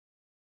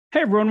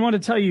Hey everyone, I want to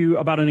tell you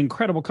about an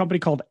incredible company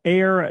called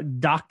Air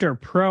Doctor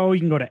Pro. You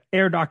can go to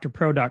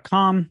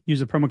airdoctorpro.com, use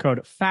the promo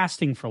code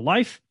FASTING for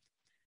life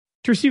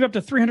to receive up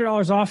to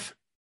 $300 off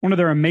one of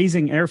their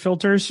amazing air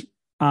filters.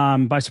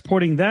 By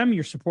supporting them,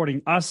 you're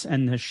supporting us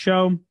and this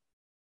show.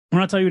 I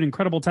want to tell you an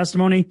incredible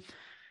testimony.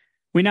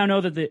 We now know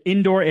that the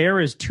indoor air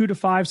is 2 to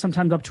 5,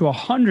 sometimes up to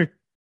 100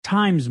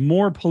 times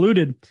more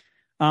polluted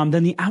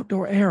than the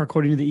outdoor air,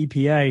 according to the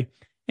EPA.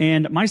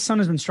 And my son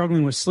has been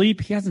struggling with sleep.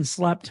 He hasn't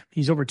slept.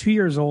 He's over 2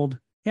 years old.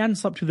 He hadn't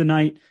slept through the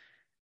night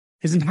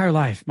his entire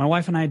life. My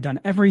wife and I had done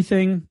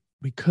everything.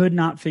 We could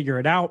not figure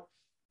it out.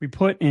 We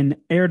put an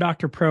Air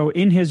Doctor Pro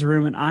in his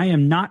room, and I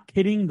am not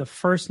kidding. The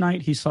first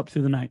night he slept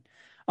through the night.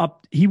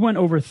 He went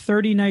over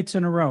 30 nights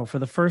in a row for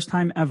the first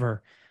time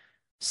ever,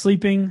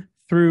 sleeping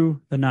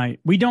through the night.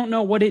 We don't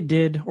know what it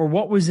did or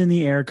what was in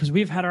the air because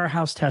we've had our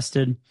house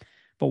tested.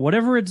 But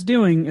whatever it's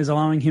doing is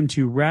allowing him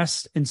to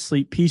rest and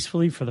sleep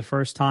peacefully for the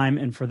first time.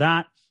 And for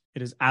that,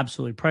 it is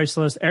absolutely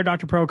priceless. Air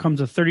Doctor Pro comes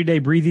with a 30-day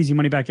breathe easy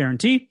money back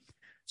guarantee.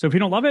 So if you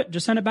don't love it,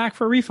 just send it back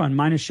for a refund.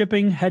 Minus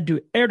shipping. Head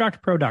to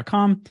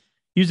airdoctorpro.com.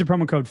 Use the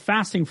promo code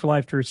FASTING for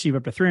life to receive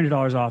up to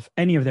 $300 off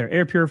any of their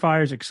air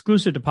purifiers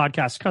exclusive to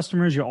podcast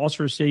customers. You'll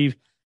also receive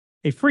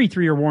a free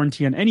 3-year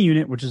warranty on any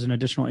unit, which is an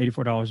additional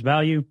 $84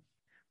 value.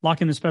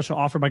 Lock in the special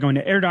offer by going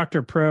to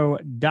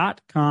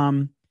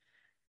airdoctorpro.com.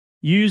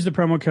 Use the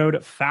promo code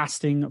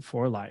FASTING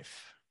for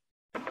life.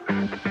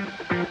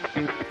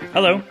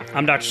 Hello,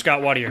 I'm Dr.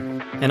 Scott Wadier.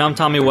 And I'm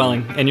Tommy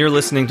Welling, and you're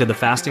listening to the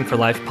Fasting for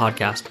Life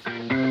podcast.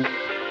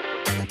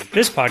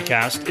 This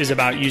podcast is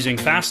about using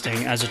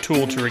fasting as a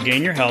tool to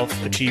regain your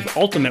health, achieve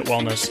ultimate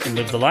wellness, and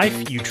live the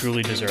life you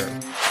truly deserve.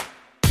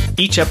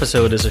 Each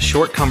episode is a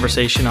short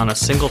conversation on a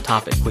single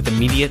topic with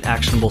immediate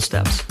actionable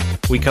steps.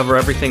 We cover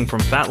everything from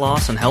fat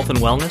loss and health and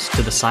wellness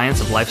to the science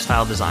of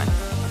lifestyle design.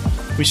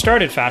 We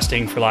started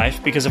Fasting for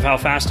Life because of how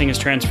fasting has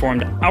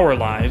transformed our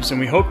lives, and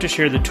we hope to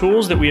share the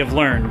tools that we have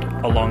learned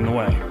along the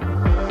way.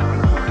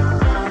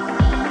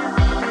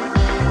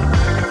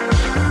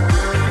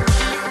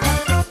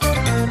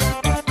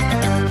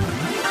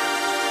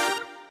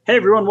 Hey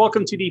everyone,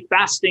 welcome to the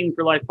Fasting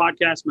for Life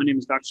podcast. My name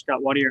is Dr.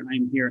 Scott Wadier.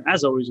 I'm here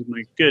as always with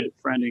my good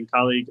friend and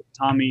colleague,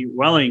 Tommy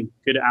Welling.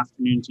 Good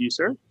afternoon to you,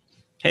 sir.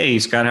 Hey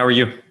Scott, how are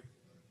you?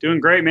 Doing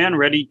great, man.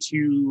 Ready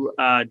to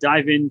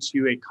dive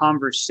into a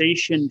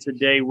conversation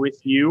today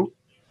with you.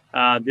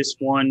 This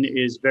one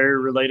is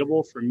very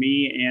relatable for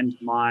me and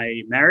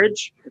my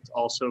marriage. It's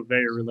also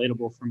very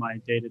relatable for my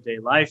day-to-day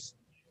life.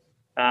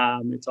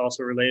 It's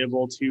also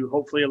relatable to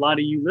hopefully a lot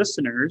of you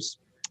listeners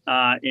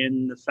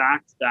in the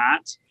fact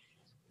that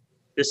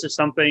this is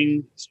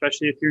something,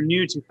 especially if you're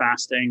new to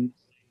fasting,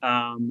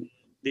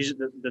 these are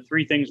the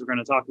three things we're going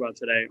to talk about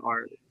today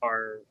are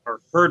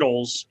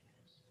hurdles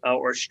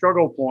or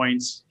struggle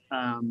points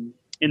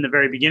in the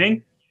very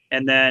beginning.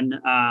 And then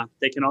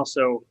they can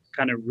also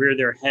kind of rear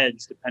their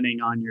heads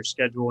depending on your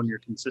schedule and your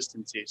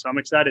consistency. So I'm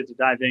excited to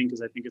dive in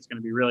because I think it's going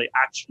to be really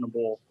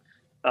actionable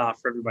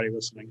for everybody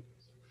listening.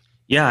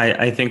 Yeah,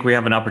 I think we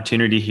have an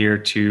opportunity here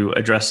to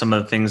address some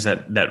of the things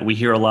that we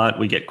hear a lot.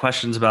 We get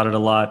questions about it a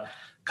lot.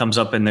 Comes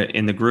up in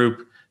the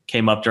group,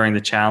 came up during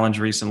the challenge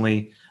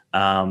recently.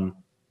 And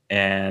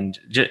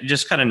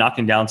just kind of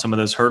knocking down some of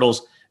those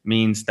hurdles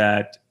means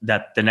that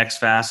the next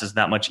fast is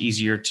that much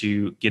easier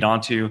to get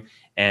onto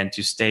and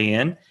to stay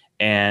in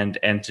and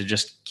to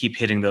just keep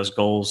hitting those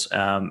goals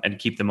and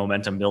keep the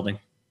momentum building.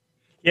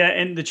 Yeah,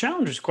 and the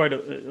challenge is quite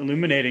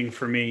illuminating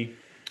for me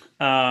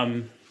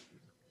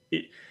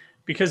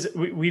because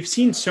we've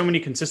seen so many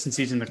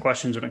consistencies in the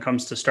questions when it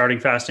comes to starting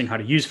fasting, how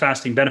to use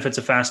fasting, benefits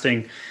of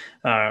fasting,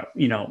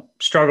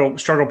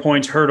 struggle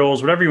points,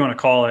 hurdles, whatever you want to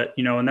call it,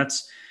 and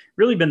that's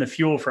really been the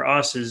fuel for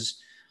us is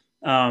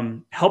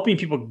helping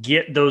people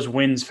get those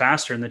wins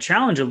faster. And the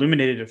challenge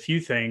illuminated a few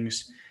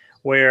things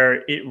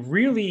where it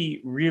really,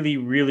 really,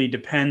 really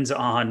depends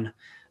on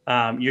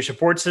your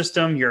support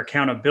system, your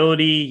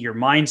accountability, your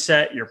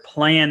mindset, your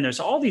plan. There's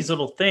all these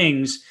little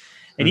things.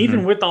 And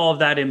even with all of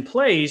that in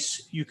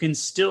place, you can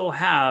still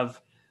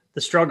have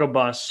the struggle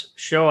bus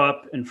show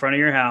up in front of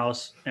your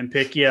house and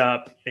pick you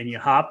up and you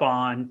hop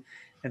on.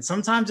 And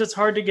sometimes it's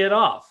hard to get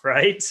off,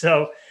 right?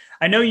 So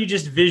I know you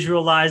just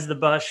visualize the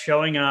bus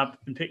showing up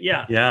and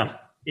Yeah.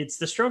 It's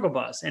the struggle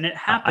bus, and it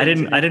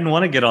happens. I didn't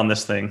want to get on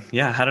this thing.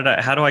 Yeah. How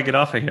do I get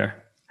off of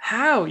here?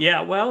 How?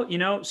 Yeah. Well,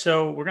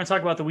 so we're going to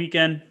talk about the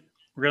weekend.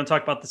 We're going to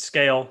talk about the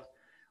scale.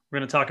 We're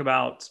going to talk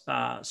about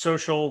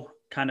social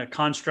kind of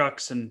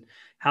constructs and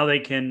how they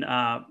can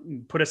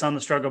put us on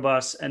the struggle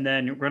bus. And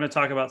then we're going to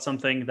talk about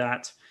something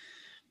that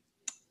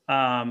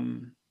I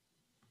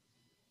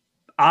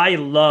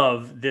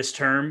love this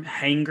term,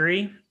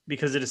 hangry,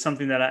 because it is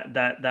something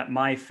that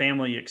my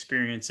family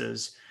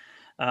experiences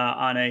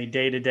on a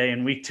day-to-day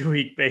and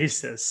week-to-week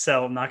basis.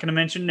 So I'm not going to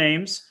mention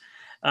names,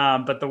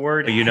 but the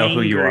word but you know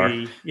who you are.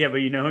 Yeah, but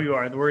you know who you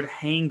are. The word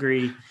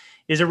hangry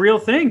is a real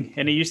thing,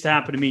 and it used to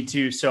happen to me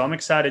too. So I'm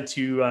excited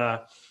to, I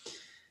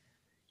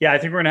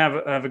think we're going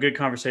to have a good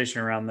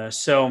conversation around this.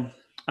 So,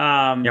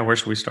 where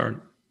should we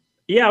start?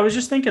 Yeah, I was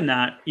just thinking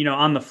that,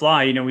 on the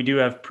fly, we do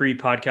have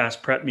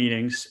pre-podcast prep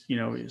meetings,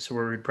 so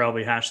where we'd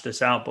probably hash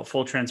this out, but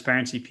full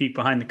transparency, peek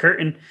behind the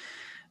curtain.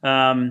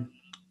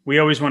 We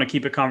always want to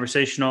keep it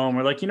conversational, and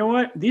we're like, you know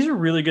what? These are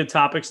really good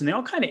topics, and they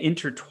all kind of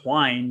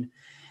intertwine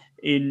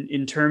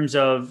in terms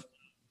of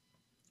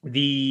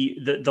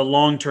the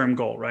long-term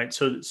goal, right?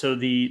 So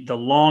the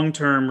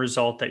long-term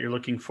result that you're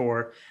looking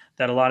for,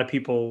 that a lot of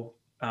people,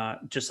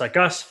 just like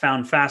us,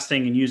 found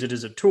fasting and use it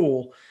as a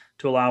tool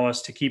to allow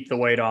us to keep the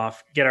weight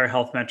off, get our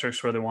health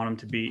metrics where they want them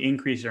to be,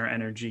 increase our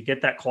energy,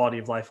 get that quality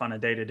of life on a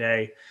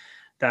day-to-day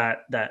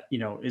that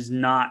is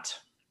not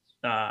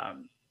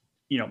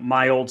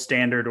my old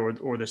standard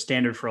or the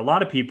standard for a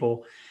lot of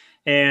people.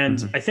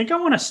 And I think I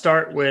want to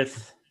start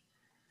with,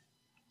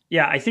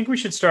 I think we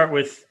should start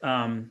with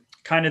kind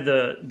of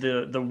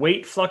the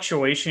weight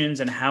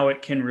fluctuations and how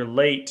it can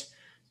relate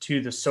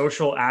to the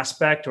social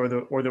aspect or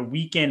the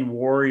weekend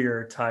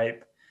warrior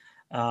type.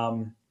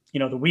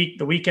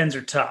 The weekends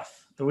are tough.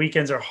 The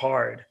weekends are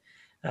hard.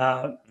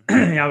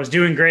 I was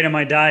doing great on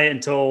my diet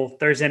until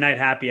Thursday night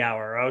happy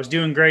hour. I was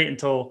doing great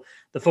until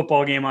the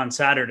football game on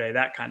Saturday,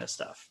 that kind of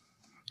stuff.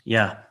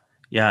 Yeah.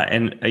 Yeah.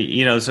 And,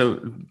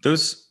 so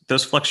those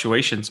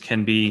fluctuations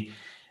can be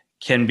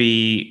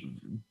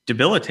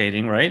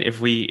debilitating, right? If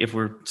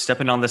we're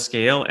stepping on the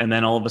scale and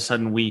then all of a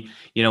sudden we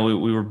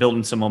were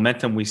building some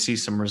momentum, we see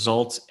some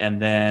results,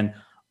 and then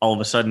all of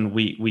a sudden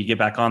we get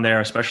back on there,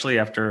 especially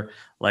after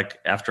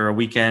a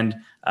weekend,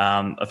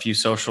 a few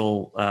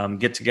social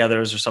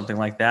get-togethers or something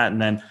like that,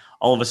 and then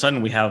all of a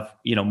sudden we have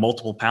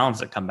multiple pounds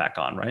that come back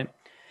on, right?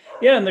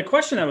 Yeah, and the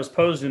question that was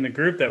posed in the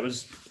group, that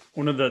was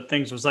one of the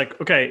things, was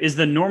like, okay, is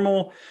the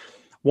normal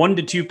 1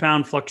 to 2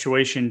 pound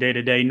fluctuation day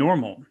to day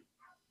normal?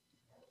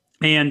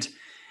 And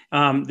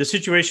the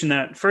situation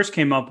that first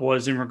came up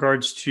was in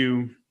regards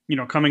to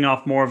coming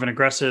off more of an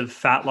aggressive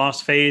fat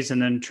loss phase and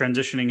then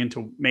transitioning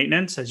into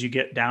maintenance as you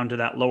get down to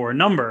that lower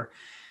number.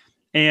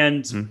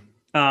 And so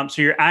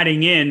you're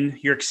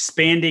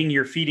expanding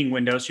your feeding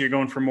window. So you're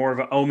going from more of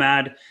an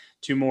OMAD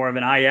to more of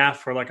an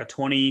IF, or like a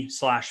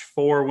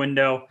 20/4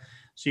 window.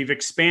 So you've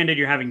expanded,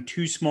 you're having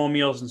 2 small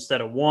meals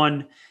instead of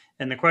 1.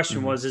 And the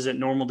question was, is it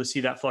normal to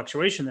see that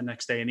fluctuation the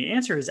next day? And the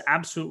answer is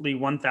absolutely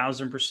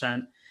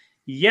 1000%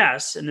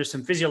 yes. And there's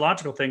some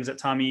physiological things that,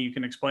 Tommy, you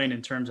can explain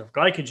in terms of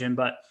glycogen.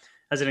 But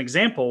as an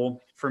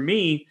example, for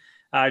me,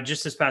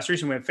 just this past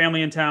weekend, we had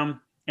family in town.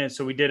 And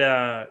so we did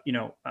a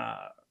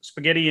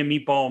spaghetti and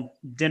meatball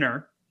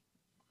dinner.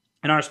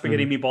 And our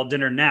spaghetti and meatball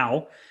dinner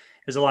now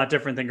is a lot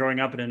different than growing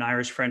up in an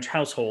Irish-French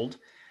household.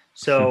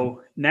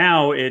 So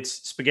now it's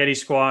spaghetti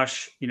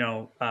squash,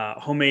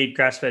 homemade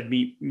grass-fed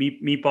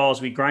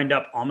meatballs. We grind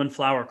up almond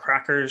flour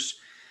crackers,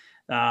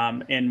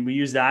 and we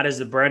use that as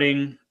the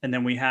breading. And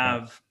then we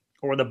have,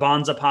 or the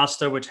bonza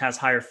pasta, which has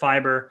higher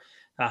fiber,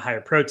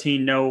 higher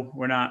protein. No,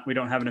 we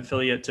don't have an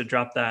affiliate to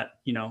drop that,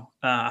 we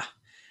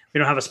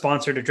don't have a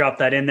sponsor to drop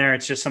that in there.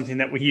 It's just something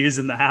that we use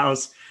in the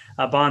house.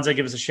 Bonza,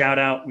 give us a shout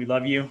out. We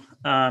love you.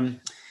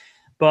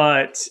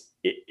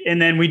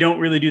 And then we don't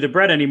really do the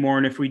bread anymore.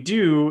 And if we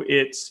do,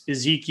 it's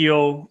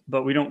Ezekiel,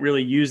 but we don't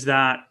really use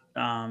that,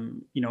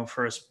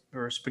 for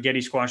a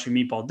spaghetti squash and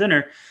meatball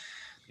dinner.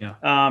 Yeah.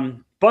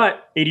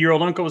 But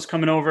 80-year-old uncle was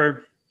coming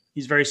over.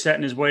 He's very set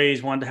in his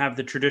ways, wanted to have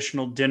the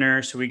traditional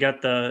dinner. So we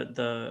got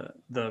the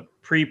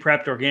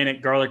pre-prepped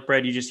organic garlic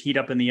bread you just heat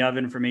up in the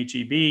oven from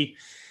HEB.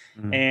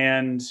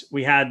 And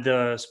we had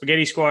the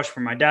spaghetti squash for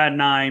my dad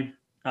and I,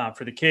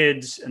 for the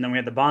kids. And then we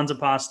had the bonza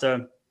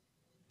pasta.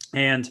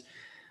 And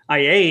I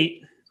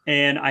ate,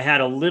 and I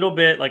had a little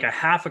bit, like a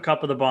half a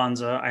cup of the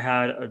bonza. I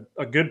had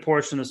a good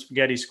portion of the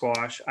spaghetti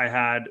squash. I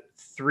had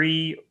 4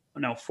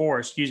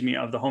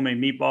 of the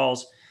homemade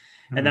meatballs.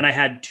 And then I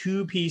had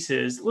 2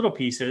 pieces, little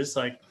pieces,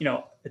 like,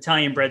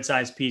 Italian bread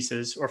sized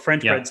pieces or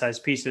French bread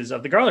sized pieces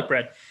of the garlic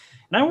bread.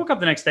 And I woke up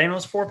the next day and I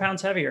was 4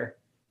 pounds heavier.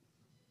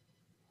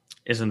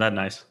 Isn't that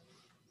nice?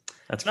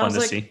 That's fun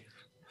to see.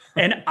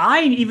 And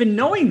even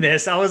knowing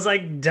this, I was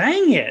like,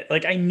 dang it.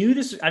 Like, I knew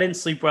this. I didn't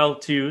sleep well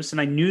too.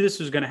 And I knew this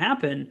was going to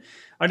happen.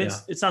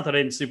 It's not that I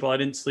didn't sleep well. I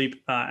didn't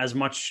sleep as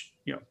much,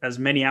 as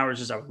many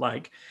hours as I would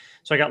like.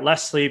 So I got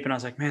less sleep, and I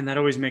was like, man, that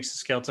always makes the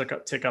scale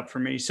tick up for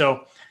me.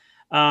 So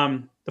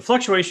the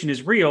fluctuation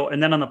is real.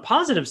 And then on the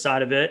positive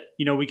side of it,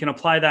 we can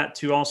apply that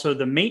to also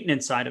the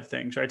maintenance side of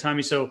things, right,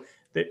 Tommy? So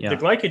the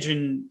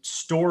glycogen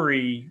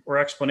story or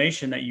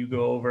explanation that you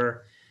go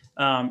over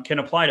can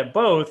apply to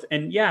both.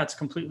 And it's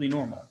completely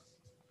normal.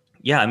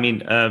 Yeah. I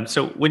mean,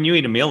 so when you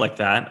eat a meal like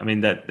that, I mean,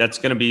 that's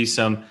going to be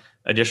some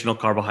additional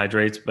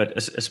carbohydrates, but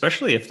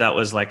especially if that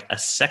was like a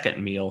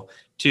second meal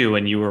too,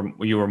 and you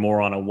were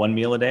more on a 1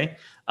 meal a day.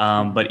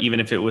 But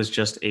even if it was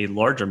just a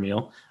larger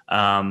meal,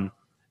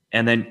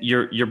 and then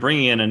you're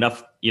bringing in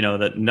enough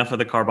of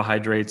the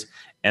carbohydrates.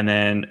 And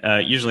then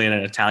usually in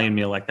an Italian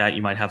meal like that,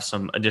 you might have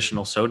some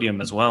additional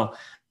sodium as well,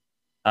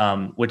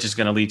 which is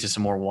going to lead to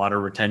some more water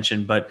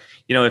retention. But,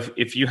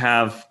 if you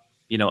have,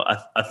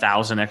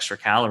 1,000 extra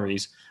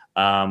calories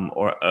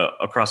or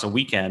across a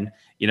weekend,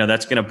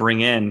 that's going to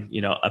bring in,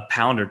 a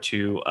pound or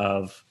 2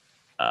 of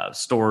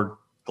stored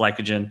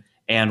glycogen.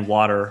 and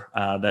water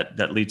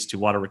that leads to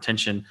water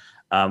retention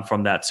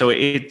from that. So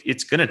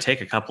it's going to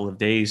take a couple of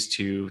days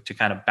to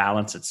kind of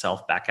balance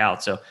itself back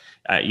out. So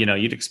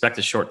you'd expect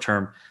a short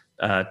term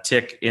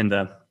tick in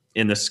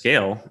the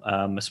scale,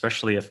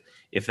 especially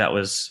if that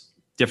was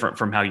different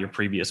from how your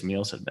previous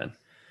meals had been.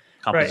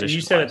 Right. And you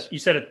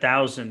said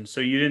 1,000.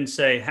 So you didn't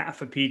say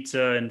half a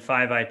pizza and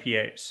 5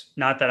 IPAs.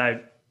 Not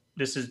that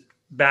this is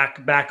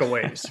back a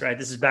ways, right?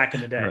 This is back in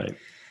the day. Right.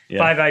 Yeah.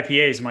 5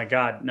 IPAs. My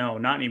God, no,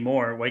 not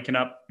anymore. Waking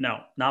up. No,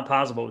 not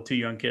possible with 2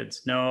 young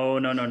kids. No,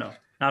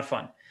 not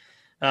fun.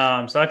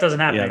 So that doesn't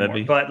happen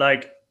anymore. But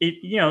like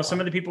some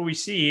of the people we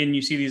see, and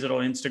you see these little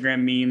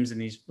Instagram memes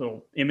and these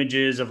little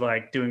images of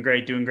like doing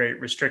great,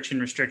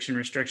 restriction,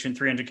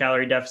 300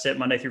 calorie deficit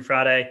Monday through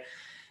Friday.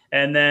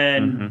 And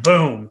then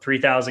boom,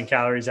 3,000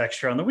 calories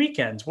extra on the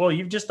weekends. Well,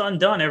 you've just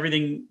undone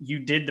everything you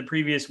did the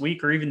previous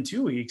week or even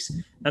 2 weeks.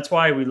 That's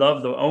why we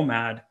love the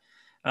OMAD.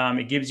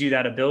 It gives you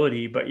that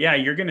ability. But yeah,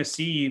 you're going to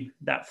see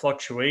that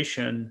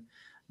fluctuation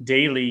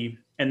daily.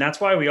 And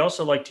that's why we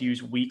also like to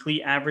use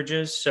weekly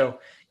averages. So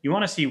you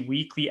want to see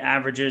weekly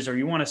averages, or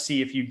you want to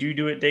see if you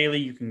do it daily,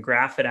 you can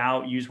graph it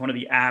out, use one of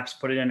the apps,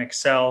 put it in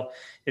Excel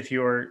if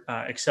you're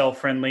Excel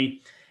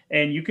friendly.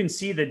 And you can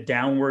see the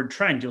downward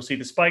trend. You'll see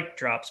the spike,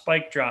 drop,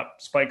 spike,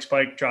 drop, spike,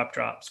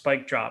 drop,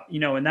 spike, drop.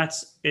 And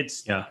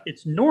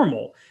it's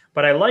normal.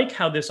 But I like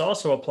how this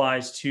also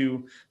applies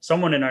to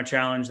someone in our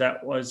challenge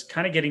that was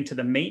kind of getting to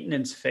the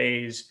maintenance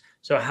phase.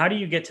 So how do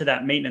you get to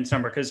that maintenance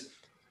number? Because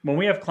when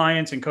we have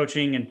clients and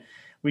coaching and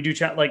we do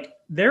chat, like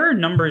there are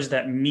numbers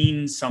that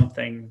mean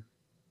something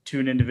to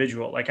an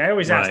individual. Like I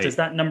always ask, does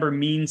that number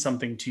mean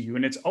something to you?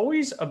 And it's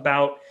always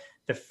about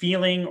the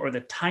feeling or the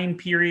time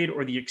period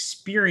or the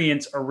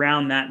experience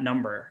around that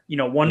number.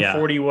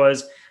 140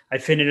 was, I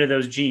fit into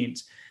those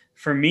jeans.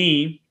 For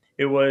me,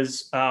 it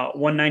was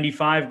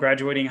 195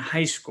 graduating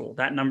high school.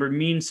 That number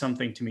means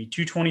something to me.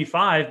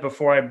 225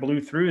 before I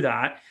blew through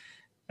that,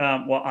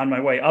 on my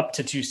way up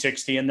to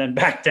 260 and then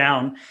back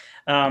down.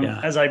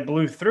 As I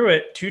blew through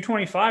it,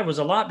 225 was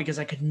a lot because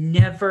I could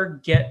never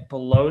get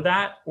below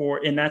that,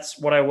 and that's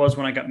what I was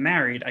when I got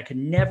married. I could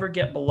never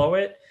get below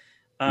it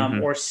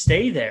or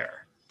stay there.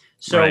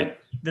 So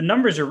the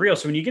numbers are real.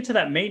 So when you get to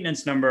that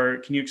maintenance number,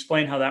 can you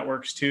explain how that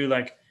works too?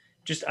 Like,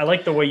 I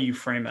like the way you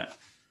frame it.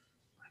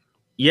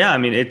 Yeah, I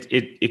mean,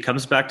 it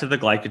comes back to the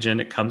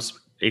glycogen. It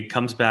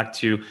comes back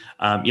to,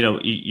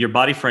 your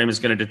body frame is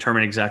going to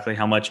determine exactly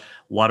how much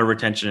water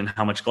retention and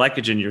how much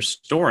glycogen you're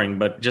storing.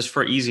 But just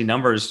for easy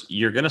numbers,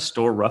 you're going to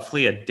store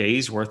roughly a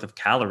day's worth of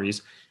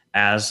calories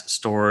as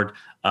stored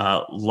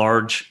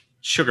large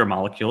sugar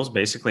molecules,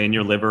 basically in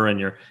your liver and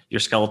your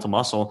skeletal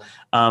muscle.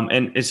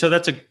 And so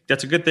that's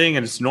a good thing,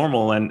 and it's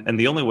normal. And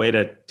the only way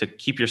to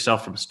keep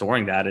yourself from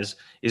storing that is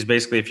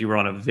basically if you were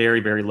on a very,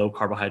 very low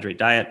carbohydrate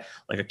diet,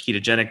 like a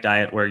ketogenic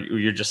diet, where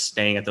you're just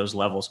staying at those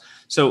levels.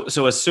 So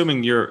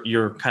assuming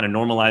you're kind of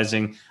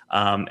normalizing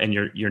and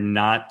you're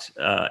not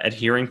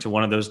adhering to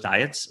one of those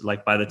diets,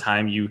 like by the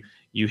time you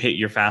hit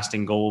your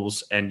fasting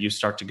goals and you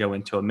start to go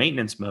into a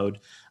maintenance mode.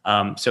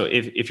 So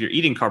if you're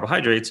eating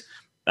carbohydrates,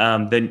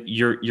 then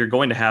you're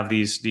going to have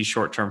these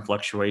short-term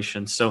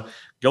fluctuations. So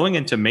going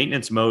into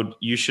maintenance mode,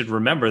 you should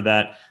remember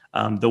that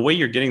the way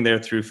you're getting there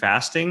through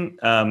fasting,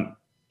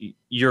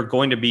 you're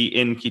going to be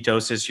in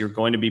ketosis, you're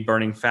going to be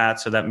burning fat.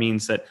 So that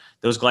means that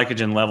those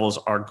glycogen levels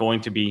are going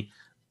to be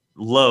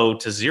low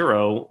to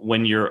zero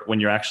when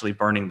you're actually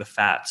burning the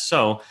fat.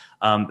 So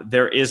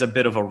there is a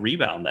bit of a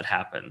rebound that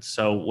happens.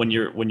 So when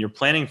you're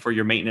planning for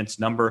your maintenance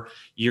number,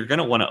 you're going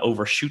to want to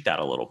overshoot that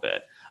a little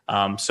bit.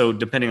 So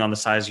depending on the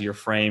size of your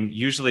frame,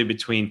 usually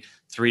between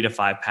 3 to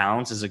 5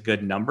 pounds is a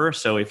good number.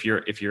 So if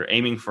you're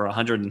aiming for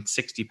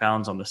 160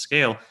 pounds on the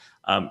scale,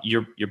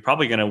 you're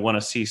probably going to want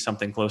to see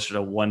something closer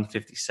to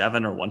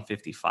 157 or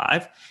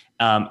 155.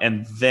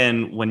 And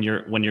then when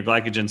your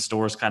glycogen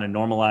stores kind of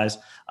normalize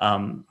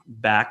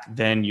back,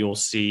 then you'll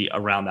see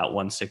around that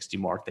 160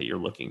 mark that you're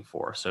looking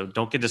for. So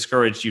don't get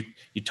discouraged.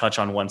 You touch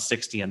on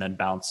 160 and then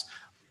bounce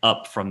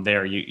up from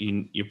there.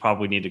 You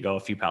probably need to go a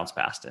few pounds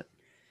past it.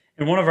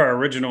 And one of our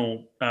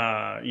original,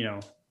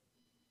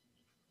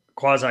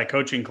 quasi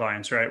coaching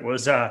clients, right,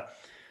 was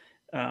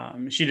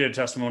she did a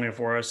testimonial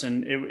for us,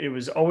 and it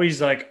was always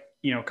like,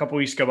 a couple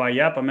weeks go by.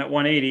 Yep, I'm at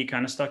 180,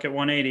 kind of stuck at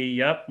 180.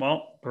 Yep,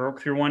 well,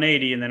 broke through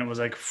 180, and then it was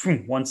like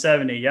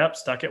 170. Yep,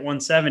 stuck at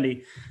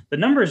 170. The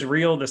number is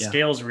real. The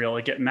scale's real.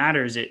 Like, it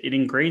matters. It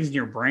ingrains in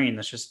your brain.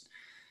 That's just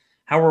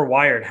how we're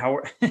wired.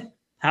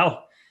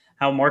 How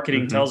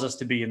marketing tells us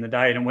to be in the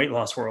diet and weight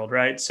loss world,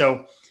 right?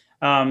 So.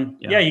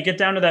 You get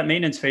down to that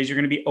maintenance phase, you're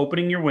going to be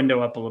opening your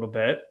window up a little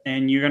bit,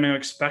 and you're going to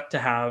expect to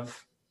have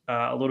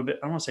a little bit,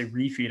 I don't want to say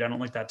refeed, I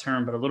don't like that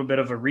term, but a little bit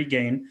of a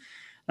regain.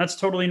 That's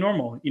totally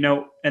normal,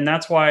 and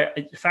that's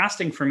why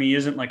fasting for me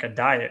isn't like a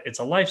diet, it's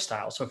a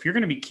lifestyle. So if you're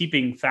going to be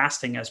keeping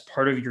fasting as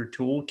part of your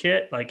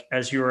toolkit, like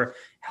as your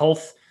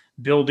health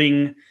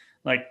building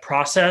like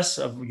process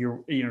of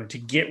your, to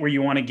get where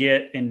you want to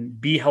get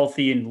and be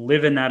healthy and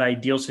live in that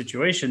ideal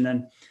situation,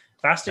 then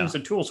fasting is a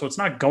tool. So it's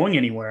not going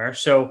anywhere.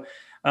 So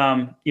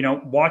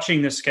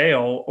Watching the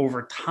scale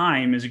over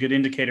time is a good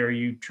indicator. Are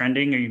you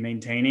trending? Are you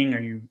maintaining?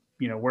 Are you,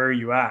 where are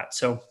you at?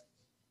 So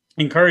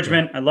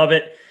encouragement. I love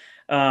it.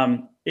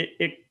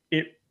 It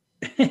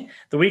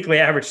the weekly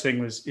average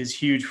thing is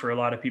huge for a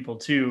lot of people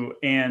too.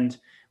 And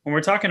when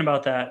we're talking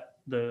about that,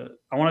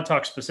 I want to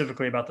talk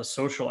specifically about the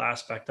social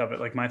aspect of it.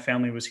 Like my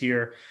family was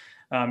here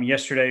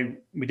yesterday.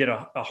 We did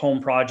a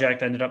home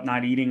project, ended up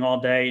not eating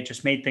all day. It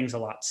just made things a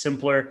lot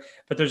simpler.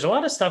 But there's a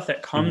lot of stuff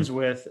that comes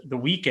with the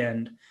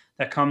weekend,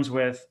 that comes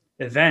with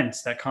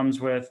events, that comes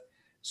with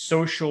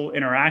social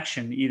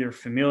interaction, either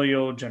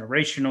familial,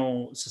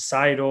 generational,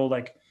 societal.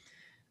 Like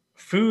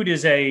food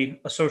is a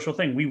social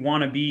thing. We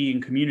want to be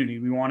in community.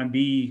 We want to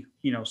be,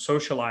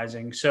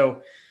 socializing.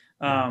 So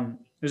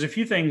there's a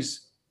few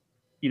things,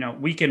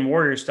 weekend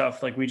warrior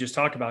stuff like we just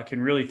talked about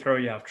can really throw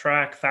you off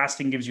track.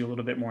 Fasting gives you a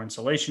little bit more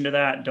insulation to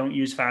that. Don't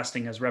use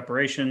fasting as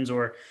reparations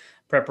or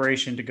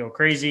preparation to go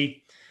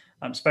crazy.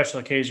 Special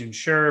occasions,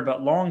 sure,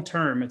 but long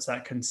term, it's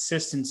that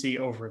consistency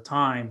over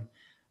time,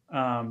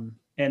 and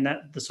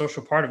that the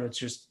social part of it's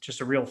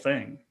just a real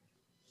thing.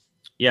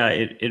 Yeah,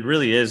 it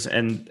really is,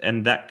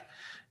 and that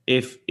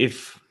if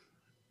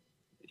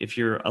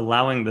you're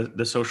allowing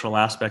the social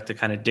aspect to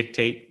kind of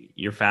dictate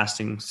your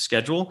fasting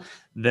schedule,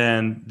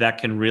 then that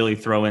can really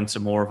throw in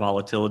some more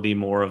volatility,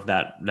 more of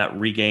that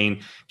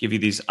regain, give you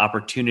these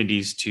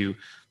opportunities to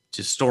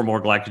store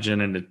more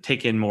glycogen and to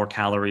take in more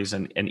calories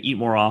and eat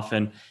more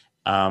often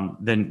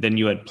than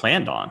you had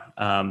planned on.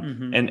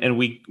 And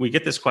we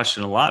get this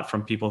question a lot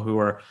from people who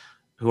are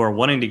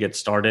wanting to get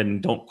started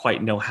and don't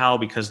quite know how,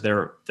 because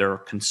they're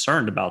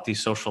concerned about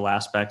these social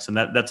aspects, and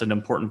that's an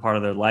important part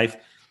of their life.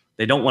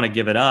 They don't want to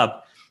give it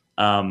up.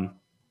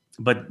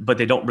 But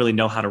they don't really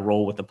know how to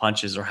roll with the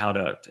punches or how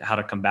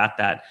to combat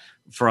that.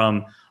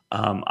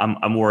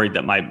 I'm worried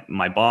that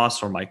my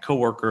boss or my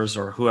coworkers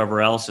or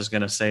whoever else is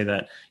going to say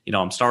that,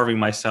 I'm starving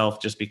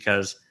myself just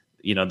because,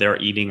 they're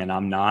eating and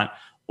I'm not,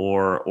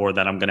 or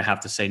that I'm going to have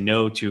to say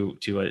no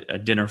to a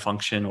dinner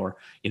function or,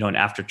 an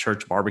after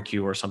church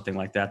barbecue or something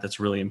like that. That's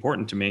really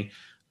important to me.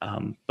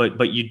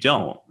 But you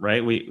don't,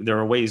 right? There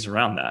are ways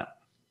around that.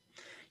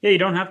 Yeah. You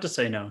don't have to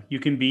say no. You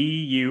can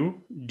be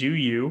you, do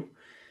you,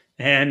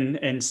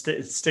 and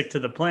stick to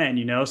the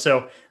plan,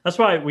 So that's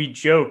why we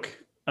joke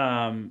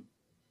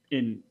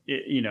in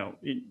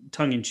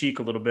tongue in cheek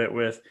a little bit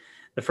with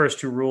the first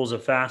two rules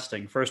of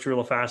fasting. First rule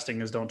of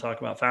fasting is don't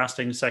talk about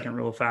fasting. Second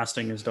rule of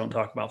fasting is don't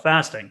talk about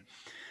fasting.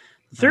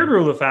 The third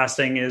rule of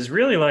fasting is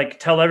really like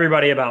tell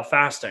everybody about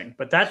fasting,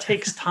 but that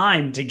takes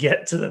time to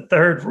get to the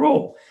third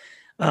rule.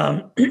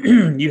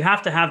 You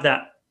have to have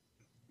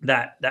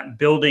that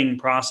building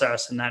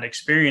process and that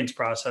experience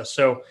process.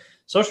 So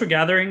social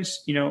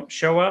gatherings,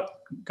 show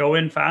up, go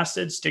in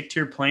fasted, stick to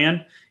your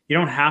plan. You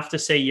don't have to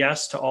say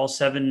yes to all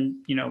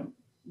 7,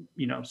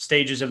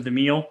 stages of the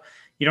meal.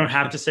 You don't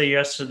have to say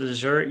yes to the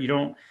dessert. You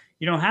don't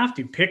have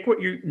to pick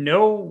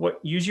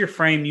use your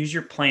frame, use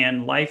your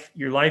plan.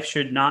 Your life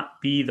should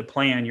not be the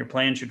plan. Your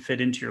plan should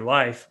fit into your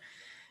life.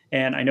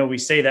 And I know we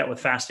say that with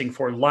fasting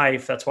for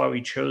life. That's why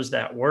we chose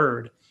that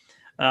word.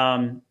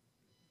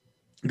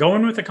 Go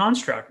in with a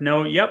construct.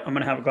 No, yep, I'm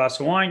going to have a glass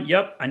of wine.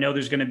 Yep, I know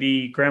there's going to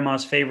be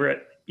grandma's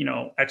favorite,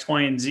 X,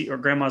 Y, and Z, or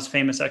grandma's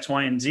famous X,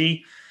 Y, and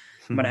Z.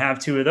 I'm going to have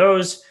 2 of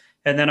those.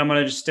 And then I'm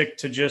going to just stick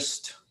to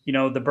just,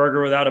 the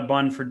burger without a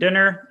bun for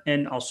dinner.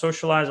 And I'll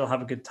socialize. I'll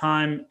have a good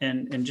time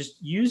and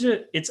just use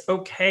it. It's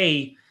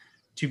okay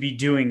to be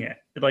doing it.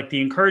 Like the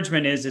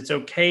encouragement is it's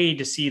okay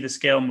to see the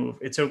scale move.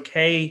 It's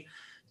okay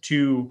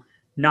to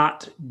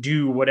not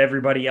do what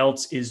everybody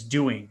else is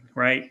doing,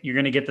 right? You're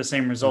going to get the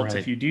same results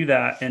if you do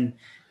that. And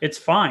it's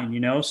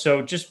fine,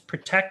 So just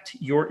protect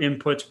your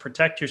inputs,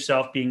 protect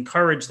yourself, be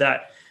encouraged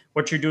that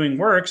what you're doing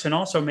works, and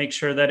also make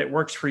sure that it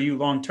works for you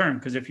long term.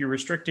 Because if you're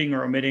restricting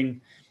or omitting,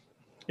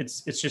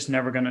 it's just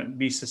never going to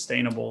be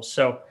sustainable.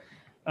 So,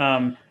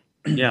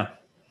 yeah,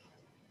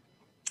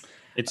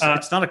 it's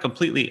not a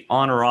completely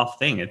on or off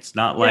thing. It's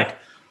not like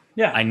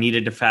I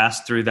needed to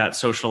fast through that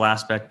social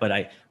aspect, but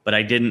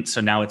I didn't.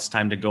 So now it's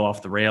time to go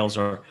off the rails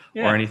or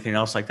anything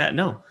else like that.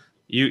 No.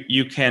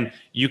 You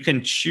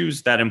can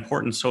choose that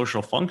important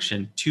social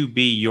function to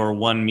be your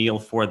one meal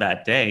for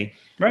that day.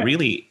 Right.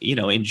 Really,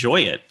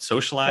 enjoy it,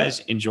 socialize,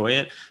 enjoy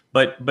it.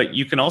 But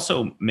you can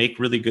also make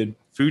really good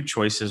food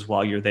choices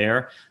while you're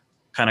there,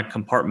 kind of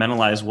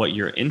compartmentalize what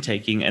you're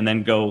intaking, and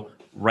then go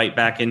right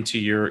back into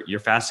your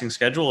fasting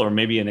schedule, or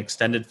maybe an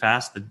extended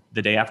fast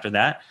the day after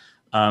that.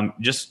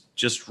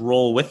 Just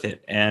roll with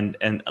it, and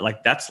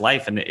like that's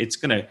life, and it's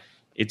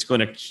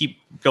gonna keep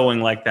going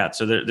like that.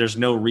 So there's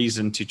no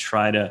reason to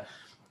try to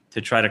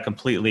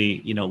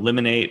completely,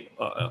 eliminate,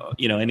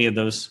 any of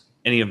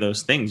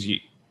those things.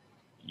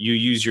 You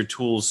use your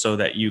tools so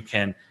that you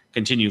can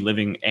continue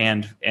living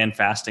and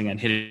fasting and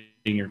hitting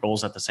your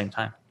goals at the same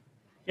time.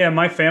 Yeah.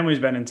 My family's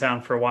been in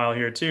town for a while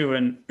here too.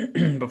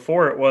 And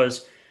before it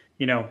was,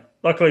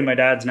 luckily my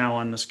dad's now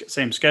on the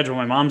same schedule.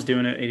 My mom's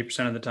doing it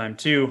 80% of the time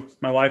too.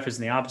 My wife is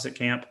in the opposite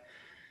camp.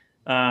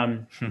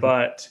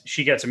 But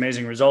she gets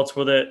amazing results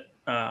with it.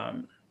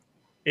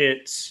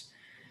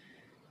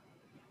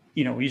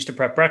 we used to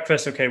prep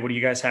breakfast. Okay, what do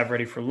you guys have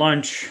ready for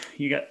lunch?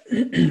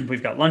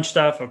 We've got lunch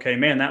stuff. Okay,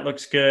 man, that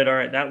looks good. All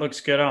right, that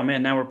looks good. Oh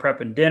man, now we're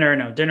prepping dinner.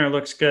 Now dinner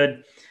looks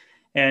good.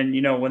 And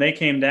when they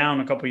came down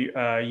a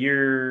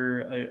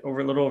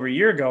little over a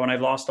year ago, and I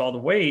lost all the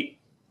weight,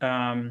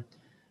 and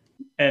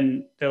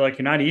they're like,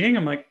 "You're not eating?"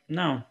 I'm like,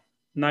 "No, I'm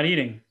not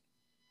eating."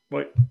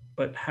 What?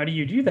 But how do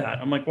you do that?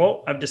 I'm like,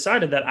 "Well, I've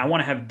decided that I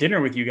want to have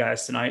dinner with you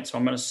guys tonight, so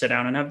I'm going to sit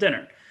down and have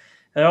dinner."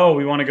 Oh,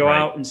 we want to go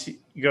out and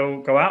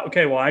go out.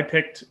 Okay, well, I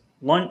picked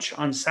lunch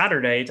on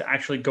Saturday to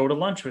actually go to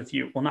lunch with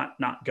you. Well,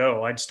 not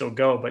go. I'd still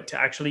go, but to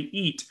actually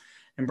eat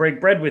and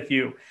break bread with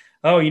you.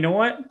 Oh, you know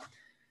what?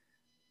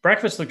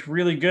 Breakfast looked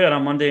really good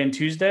on Monday and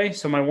Tuesday.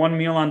 So my one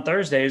meal on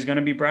Thursday is going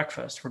to be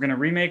breakfast. We're going to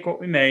remake what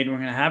we made. We're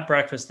going to have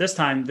breakfast. This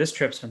time, this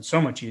trip's been so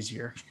much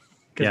easier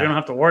because we don't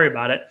have to worry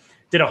about it.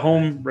 Did a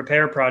home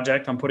repair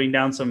project. I'm putting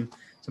down some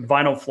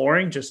vinyl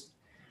flooring, just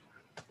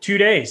 2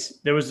 days.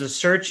 There was a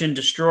search and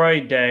destroy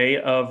day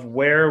of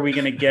where are we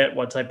going to get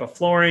what type of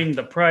flooring,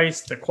 the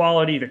price, the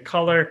quality, the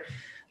color,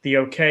 the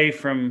okay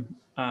from,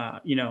 my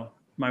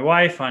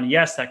wife on,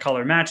 yes, that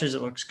color matches.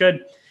 It looks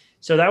good.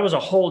 So that was a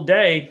whole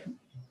day.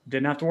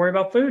 Didn't have to worry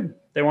about food.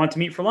 They wanted to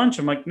meet for lunch.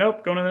 I'm like,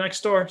 nope, going to the next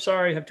store.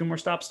 Sorry, I have 2 more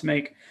stops to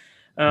make.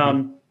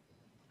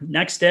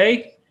 Next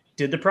day,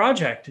 did the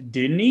project,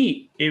 didn't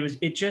eat.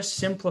 It just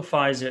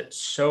simplifies it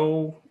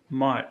so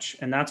much.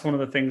 And that's one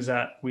of the things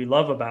that we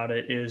love about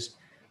it is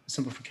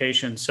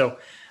simplification. So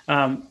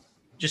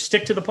just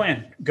stick to the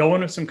plan. Go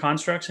in with some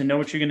constructs and know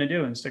what you're going to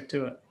do and stick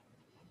to it.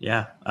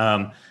 Yeah,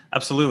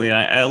 absolutely.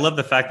 I love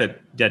the fact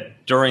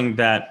that during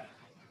that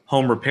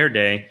home repair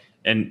day,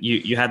 and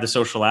you had the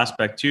social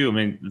aspect too. I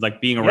mean, like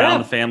being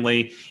around the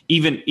family,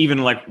 even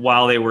like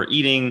while they were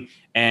eating,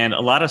 and a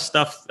lot of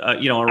stuff,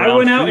 around. I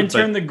went out and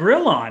turned the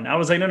grill on. I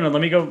was like, no,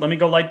 let me go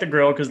light the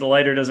grill because the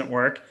lighter doesn't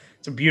work.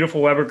 It's a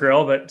beautiful Weber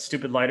grill, but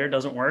stupid lighter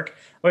doesn't work.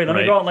 Wait, let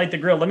me go out and light the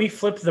grill. Let me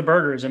flip the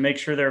burgers and make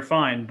sure they're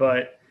fine.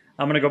 But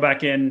I'm going to go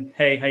back in.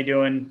 Hey, how you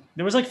doing?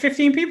 There was like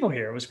 15 people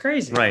here. It was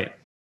crazy. Right.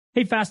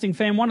 Hey, Fasting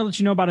fam, want to let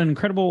you know about an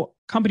incredible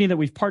company that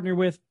we've partnered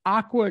with,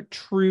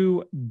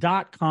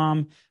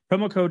 AquaTrue.com.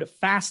 Promo code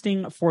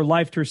FASTING for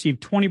life to receive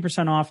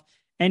 20% off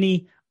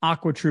any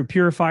AquaTrue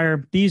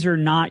purifier. These are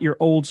not your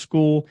old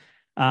school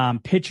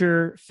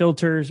pitcher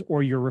filters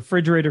or your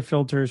refrigerator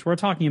filters. We're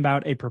talking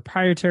about a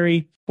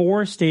proprietary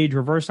 4-stage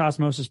reverse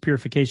osmosis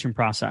purification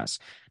process.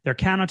 Their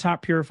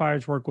countertop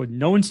purifiers work with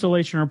no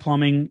installation or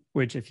plumbing,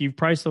 which if you've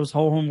priced those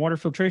whole home water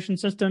filtration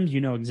systems,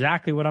 you know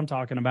exactly what I'm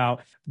talking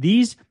about.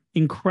 These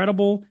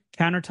incredible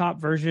countertop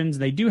versions,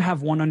 they do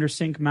have one under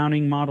sink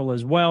mounting model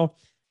as well,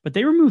 but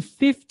they remove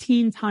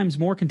 15 times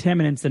more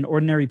contaminants than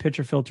ordinary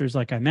pitcher filters,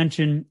 like I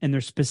mentioned, and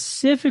they're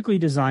specifically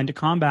designed to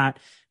combat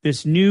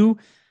this new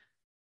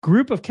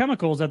group of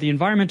chemicals that the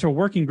Environmental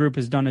Working Group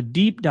has done a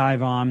deep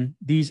dive on,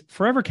 these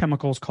forever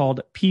chemicals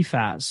called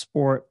PFAS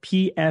or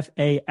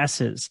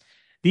PFASs.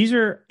 These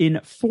are in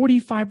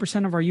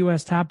 45% of our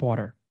U.S. tap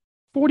water.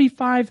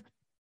 45%.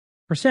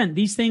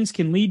 These things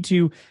can lead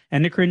to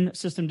endocrine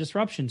system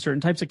disruption,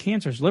 certain types of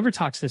cancers, liver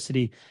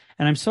toxicity.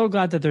 And I'm so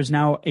glad that there's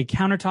now a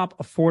countertop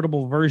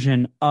affordable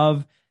version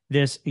of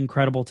this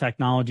incredible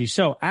technology.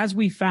 So as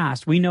we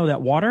fast, we know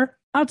that water,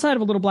 outside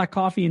of a little black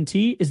coffee and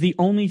tea, is the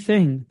only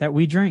thing that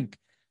we drink.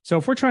 So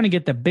if we're trying to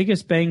get the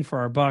biggest bang for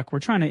our buck, we're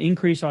trying to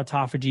increase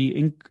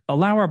autophagy,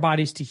 allow our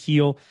bodies to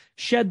heal,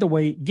 shed the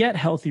weight, get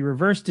healthy,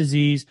 reverse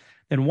disease,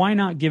 then why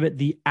not give it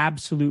the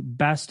absolute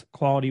best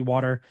quality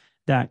water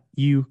that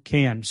you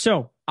can?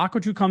 So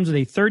AquaTrue comes with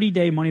a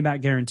 30-day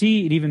money-back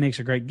guarantee. It even makes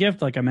a great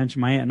gift, like I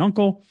mentioned, my aunt and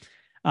uncle.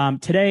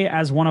 Today,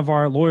 as one of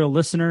our loyal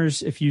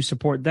listeners, if you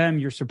support them,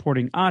 you're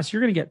supporting us.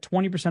 You're going to get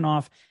 20%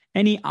 off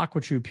any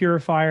AquaTrue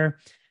purifier.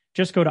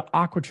 Just go to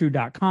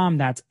aquatrue.com.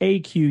 That's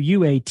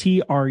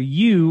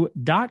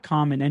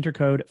AQUATRU.com and enter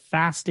code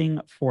FASTING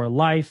for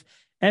life.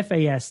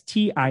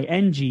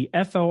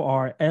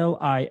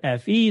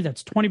 FASTINGFORLIFE.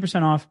 That's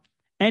 20% off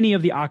any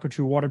of the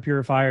AquaTrue water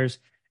purifiers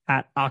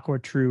at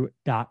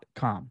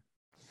aquatrue.com.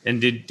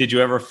 And did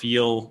you ever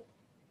feel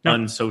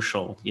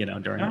unsocial,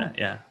 during that?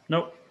 Yeah.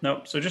 Nope.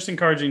 So just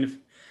encouraging,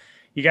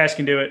 you guys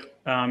can do it.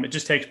 It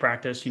just takes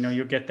practice,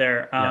 you'll get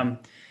there.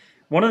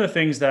 One of the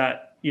things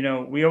that,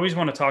 we always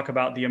want to talk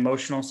about the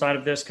emotional side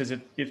of this, because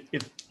if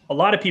a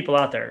lot of people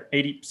out there,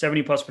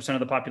 70+% of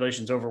the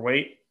population is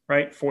overweight,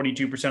 right?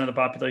 42% of the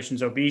population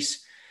is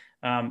obese.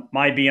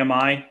 My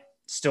BMI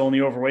still in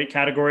the overweight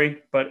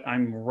category, but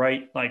I'm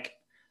right. Like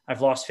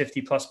I've lost 50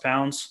 plus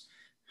pounds,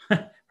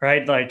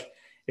 right? Like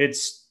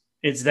it's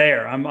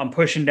there. I'm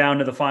pushing down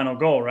to the final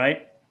goal,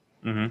 right?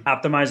 Mm-hmm.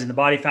 Optimizing the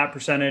body fat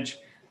percentage.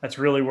 That's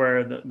really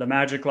where the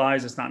magic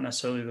lies. It's not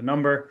necessarily the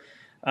number.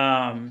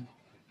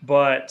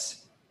 But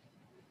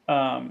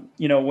when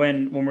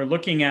we're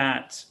looking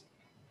at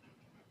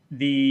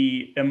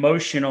the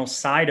emotional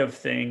side of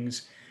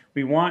things,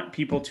 we want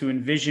people to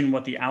envision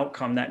what the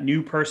outcome, that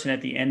new person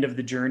at the end of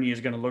the journey is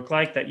going to look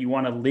like, that you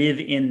want to live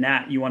in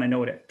that. You want to know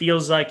what it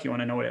feels like. You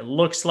want to know what it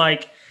looks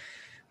like.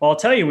 Well, I'll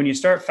tell you, when you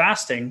start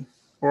fasting,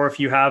 or if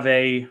you have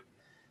a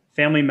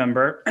family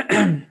member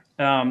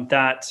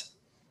that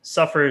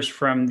suffers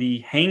from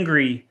the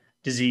hangry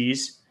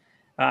disease,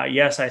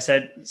 yes, I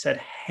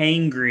said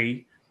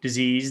hangry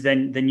disease,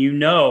 then you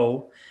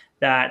know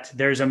that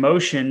there's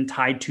emotion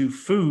tied to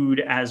food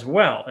as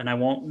well. And I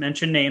won't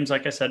mention names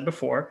like I said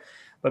before,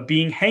 but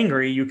being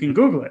hangry, you can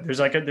Google it. There's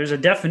a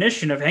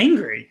definition of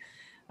hangry.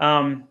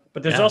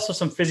 But there's also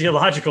some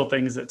physiological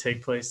things that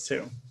take place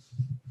too.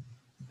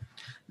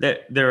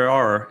 There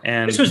are,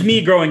 and this was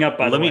me growing up.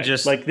 By the way,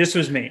 this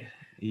was me,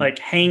 like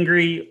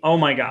hangry. Oh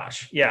my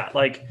gosh, yeah.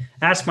 Like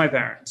ask my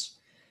parents.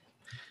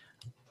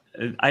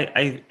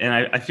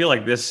 I feel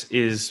like this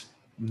is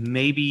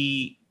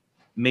maybe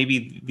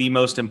the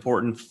most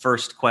important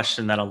first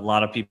question that a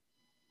lot of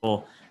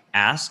people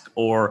ask,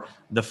 or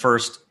the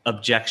first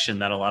objection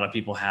that a lot of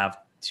people have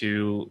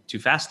to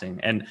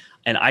fasting. And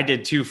I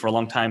did too for a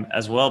long time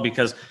as well,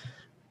 because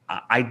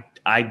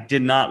I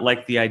did not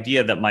like the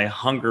idea that my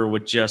hunger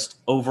would just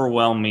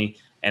overwhelm me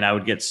and I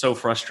would get so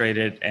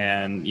frustrated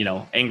and,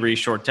 angry,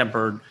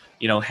 short-tempered,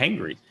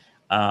 hangry.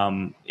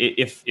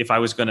 If I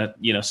was going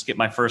to, skip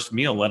my first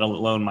meal, let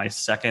alone my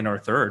second or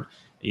third,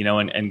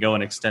 and go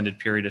an extended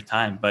period of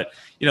time. But,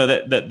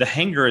 the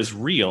hunger is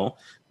real.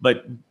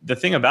 But the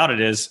thing about it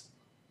is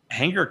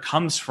hunger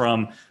comes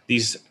from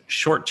these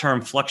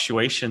short-term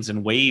fluctuations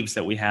and waves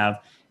that we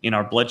have in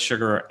our blood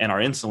sugar and our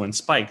insulin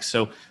spikes.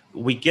 So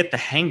we get the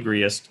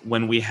hangriest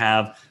when we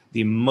have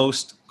the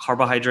most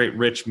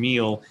carbohydrate-rich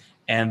meal,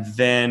 and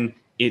then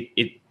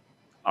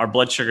our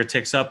blood sugar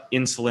ticks up,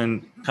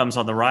 insulin comes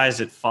on the rise,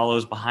 it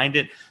follows behind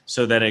it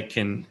so that it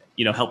can,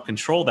 help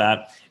control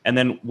that. And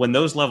then when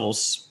those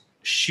levels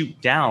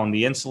shoot down,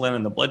 the insulin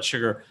and the blood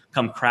sugar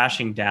come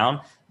crashing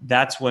down,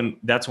 that's when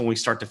we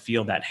start to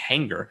feel that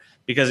hunger,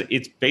 because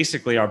it's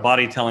basically our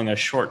body telling us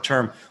short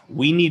term,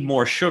 we need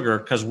more sugar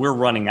because we're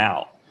running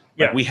out.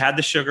 Like we had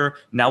the sugar,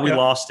 now we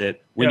lost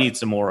it. We need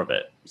some more of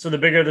it. So the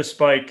bigger the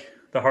spike,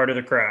 the harder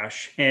the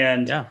crash.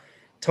 And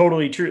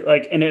totally true.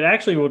 And it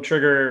actually will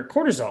trigger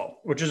cortisol,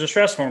 which is a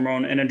stress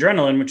hormone, and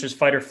adrenaline, which is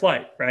fight or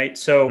flight, right?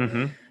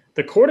 So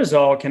the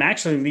cortisol can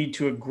actually lead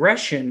to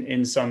aggression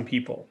in some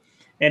people.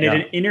 And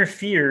it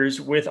interferes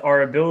with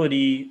our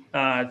ability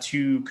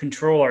to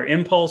control our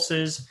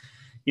impulses,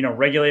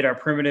 regulate our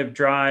primitive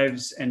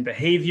drives and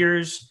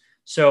behaviors.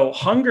 So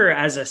hunger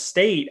as a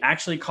state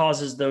actually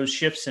causes those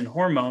shifts in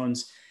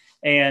hormones,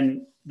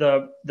 and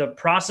the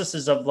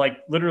processes of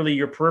literally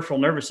your peripheral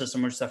nervous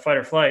system, which is that fight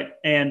or flight.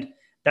 And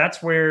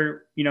that's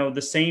where,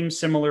 the same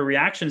similar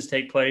reactions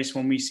take place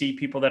when we see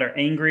people that are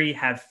angry,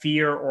 have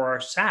fear, or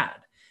are sad.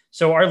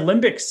 So our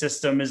limbic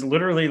system is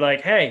literally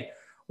like, hey,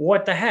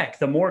 what the heck?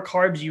 The more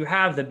carbs you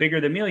have, the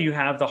bigger the meal you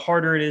have, the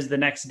harder it is the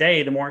next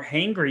day, the more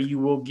hangry you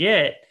will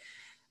get.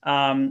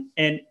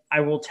 And I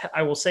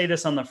will say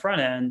this on the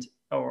front end,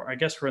 or I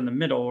guess we're in the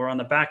middle or on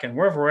the back end,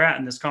 wherever we're at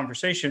in this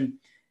conversation,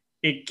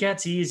 it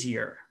gets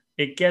easier.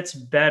 It gets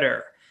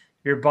better.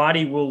 Your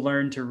body will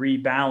learn to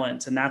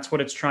rebalance. And that's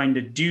what it's trying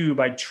to do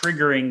by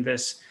triggering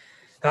this,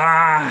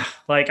 I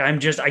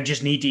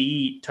just need to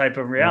eat type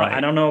of reality. Right.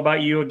 I don't know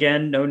about you,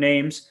 again, no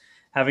names,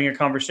 having a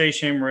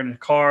conversation. We're in a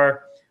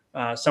car,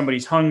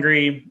 somebody's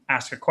hungry,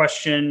 ask a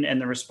question,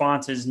 and the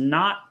response is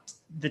not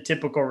the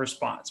typical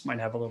response. Might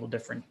have a little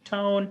different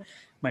tone,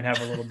 might have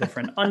a little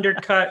different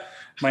undercut,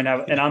 and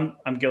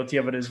I'm guilty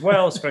of it as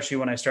well, especially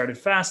when I started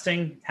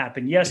fasting.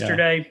 Happened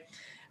yesterday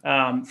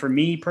for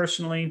me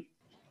personally.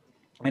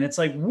 And it's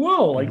like,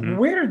 whoa,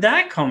 where did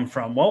that come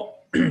from? Well,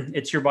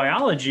 it's your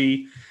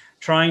biology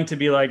trying to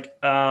be like,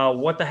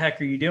 what the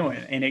heck are you doing?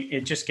 And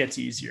it just gets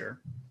easier.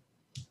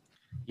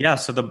 Yeah,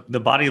 so the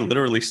body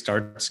literally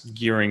starts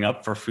gearing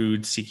up for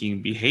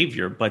food-seeking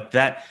behavior, but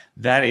that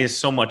is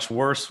so much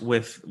worse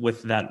with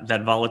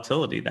that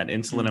volatility, that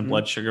insulin and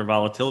blood sugar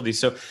volatility.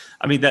 So,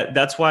 I mean,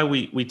 that's why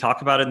we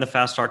talk about it in the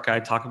Fast Start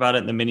Guide, talk about it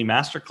in the mini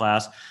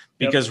masterclass,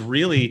 because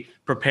really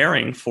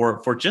preparing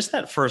for just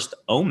that first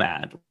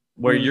OMAD,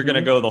 where you're going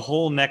to go the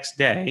whole next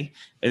day,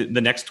 the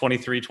next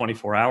 23,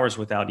 24 hours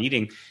without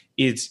eating,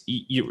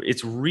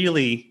 it's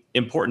really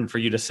important for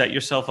you to set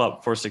yourself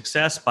up for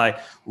success by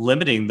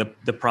limiting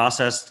the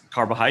processed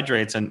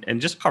carbohydrates and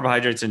just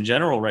carbohydrates in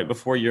general right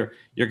before you're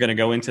going to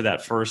go into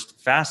that first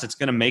fast. It's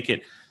going to make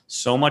it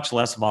so much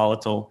less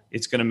volatile.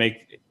 It's going to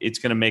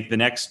make the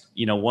next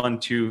 1,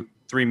 2,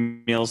 3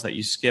 meals that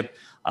you skip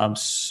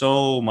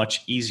so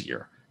much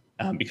easier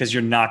because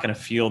you're not going to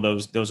feel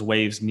those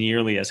waves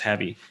nearly as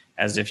heavy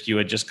as if you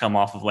had just come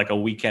off of like a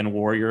weekend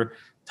warrior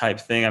type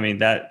thing. I mean,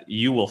 that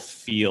you will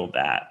feel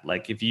that.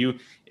 Like if you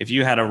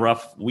had a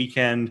rough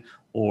weekend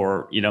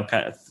or,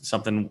 kind of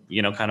something,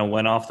 kind of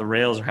went off the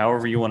rails or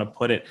however you want to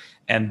put it.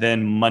 And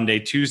then Monday,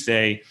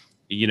 Tuesday,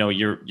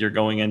 you're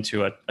going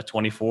into a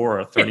 24 or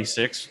a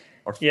 36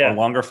 or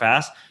longer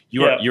fast.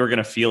 You're going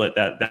to feel it.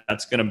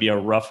 That's going to be a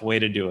rough way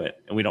to do it.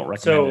 And we don't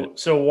recommend it.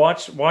 So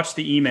watch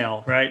the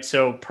email, right?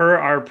 So per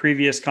our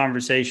previous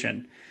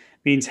conversation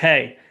means,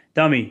 hey,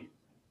 dummy,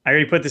 I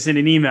already put this in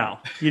an email.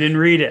 You didn't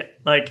read it.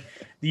 Like,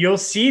 you'll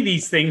see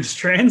these things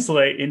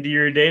translate into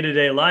your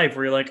day-to-day life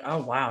where you're like, oh,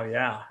 wow,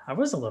 yeah, I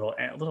was a little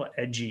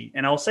edgy.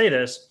 And I'll say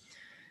this,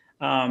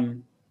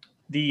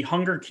 the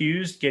hunger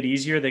cues get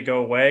easier. They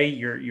go away.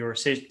 Your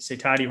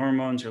satiety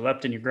hormones, your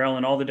leptin, your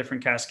ghrelin, all the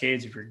different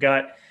cascades of your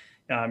gut,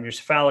 your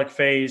cephalic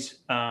phase,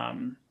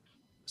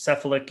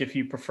 cephalic, if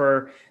you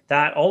prefer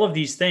that, all of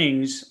these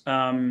things,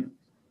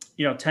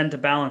 tend to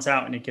balance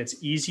out, and it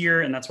gets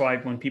easier. And that's why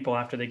when people,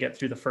 after they get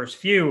through the first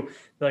few,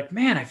 they're like,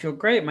 man, I feel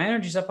great. My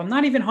energy's up. I'm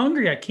not even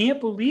hungry. I can't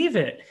believe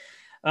it.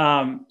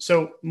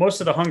 So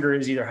most of the hunger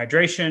is either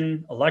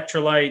hydration,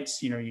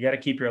 electrolytes. You got to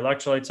keep your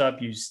electrolytes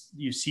up. Use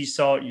sea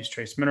salt, use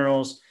trace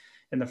minerals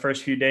in the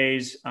first few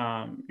days.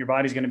 Your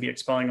body's going to be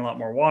expelling a lot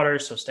more water,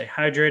 so stay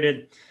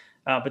hydrated.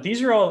 But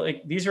these are all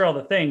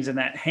the things. And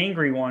that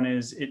hangry one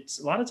it's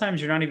a lot of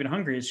times you're not even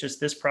hungry. It's just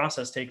this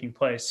process taking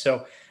place.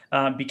 So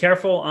be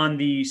careful on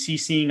the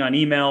CCing on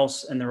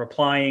emails and the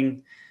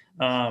replying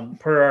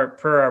per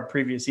our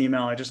previous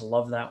email. I just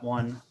love that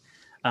one.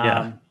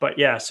 But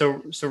yeah,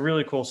 so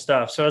really cool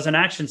stuff. So as an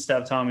action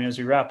step, Tommy, as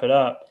we wrap it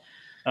up,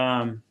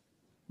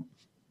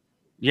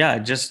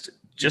 just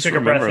took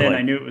a breath in.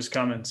 I knew it was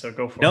coming, so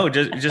go for it. No,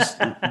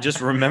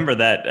 just remember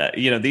that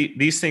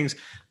these things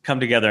come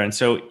together. And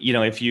so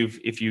if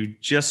you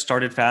just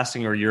started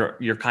fasting, or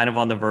you're kind of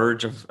on the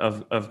verge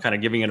of kind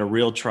of giving it a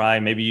real try,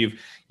 maybe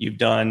you've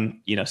done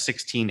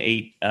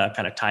 16-8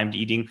 kind of timed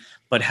eating,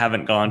 but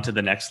haven't gone to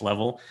the next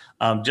level.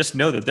 Just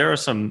know that there are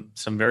some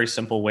very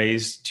simple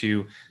ways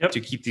to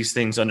keep these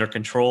things under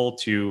control,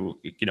 to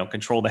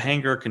control the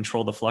hunger,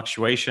 control the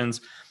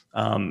fluctuations.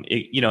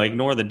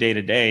 Ignore the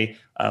day-to-day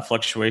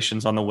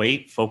fluctuations on the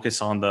weight,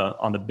 focus on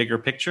the bigger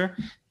picture,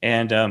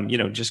 and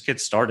just get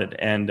started,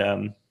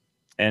 and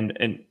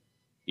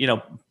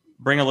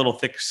bring a little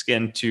thick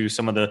skin to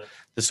some of the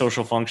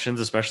social functions,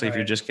 especially if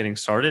you're just getting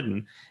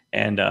started,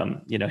 and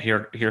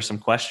hear some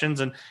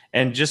questions,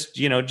 and just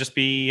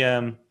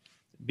be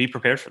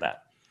prepared for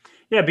that.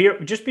 Yeah,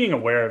 just being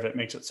aware of it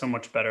makes it so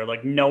much better.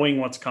 Like knowing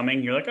what's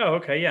coming, you're like, oh,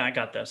 okay, yeah, I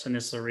got this, and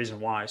this is the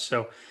reason why.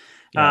 So.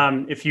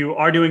 If you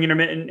are doing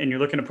intermittent and you're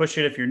looking to push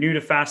it, if you're new to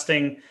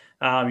fasting,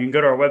 you can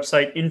go to our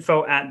website,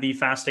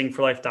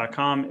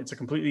 info@thefastingforlife.com. It's a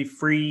completely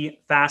free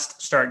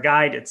fast start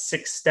guide. It's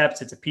 6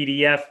 steps. It's a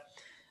PDF,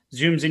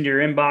 zooms into your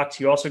inbox.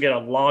 You also get a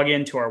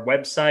login to our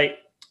website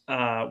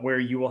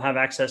where you will have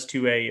access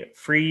to a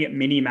free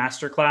mini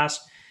masterclass,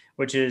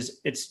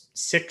 it's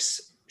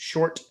 6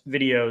 short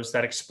videos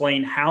that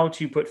explain how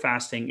to put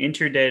fasting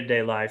into your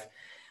day-to-day life.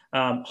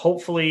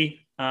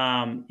 Hopefully,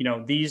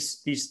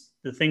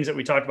 the things that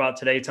we talked about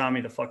today,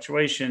 Tommy, the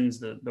fluctuations,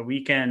 the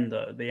weekend,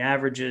 the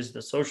averages,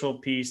 the social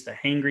piece, the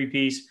hangry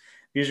piece,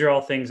 these are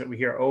all things that we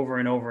hear over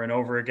and over and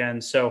over again.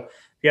 So if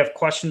you have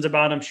questions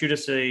about them, shoot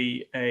us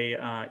a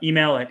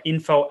email at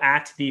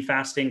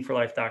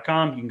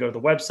info@thefastingforlife.com. You can go to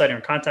the website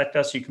and contact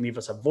us. You can leave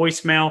us a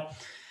voicemail.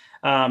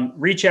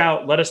 Reach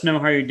out. Let us know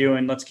how you're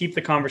doing. Let's keep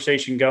the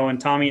conversation going.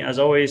 Tommy, as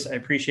always, I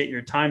appreciate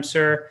your time,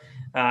 sir,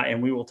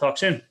 and we will talk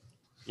soon.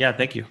 Yeah,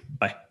 thank you.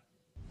 Bye.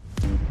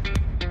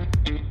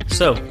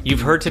 So,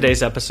 you've heard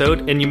today's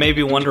episode, and you may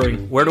be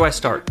wondering, where do I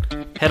start?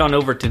 Head on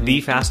over to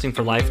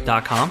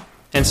thefastingforlife.com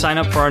and sign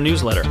up for our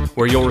newsletter,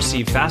 where you'll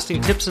receive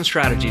fasting tips and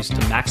strategies to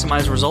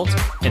maximize results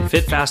and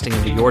fit fasting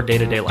into your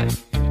day-to-day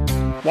life.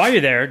 While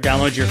you're there,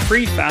 download your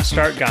free Fast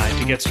Start guide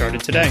to get started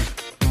today.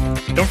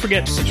 Don't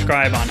forget to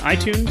subscribe on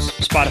iTunes,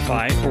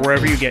 Spotify, or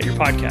wherever you get your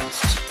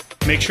podcasts.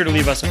 Make sure to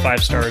leave us a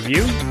 5-star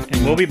review,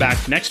 and we'll be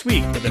back next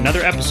week with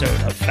another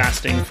episode of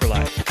Fasting for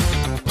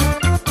Life.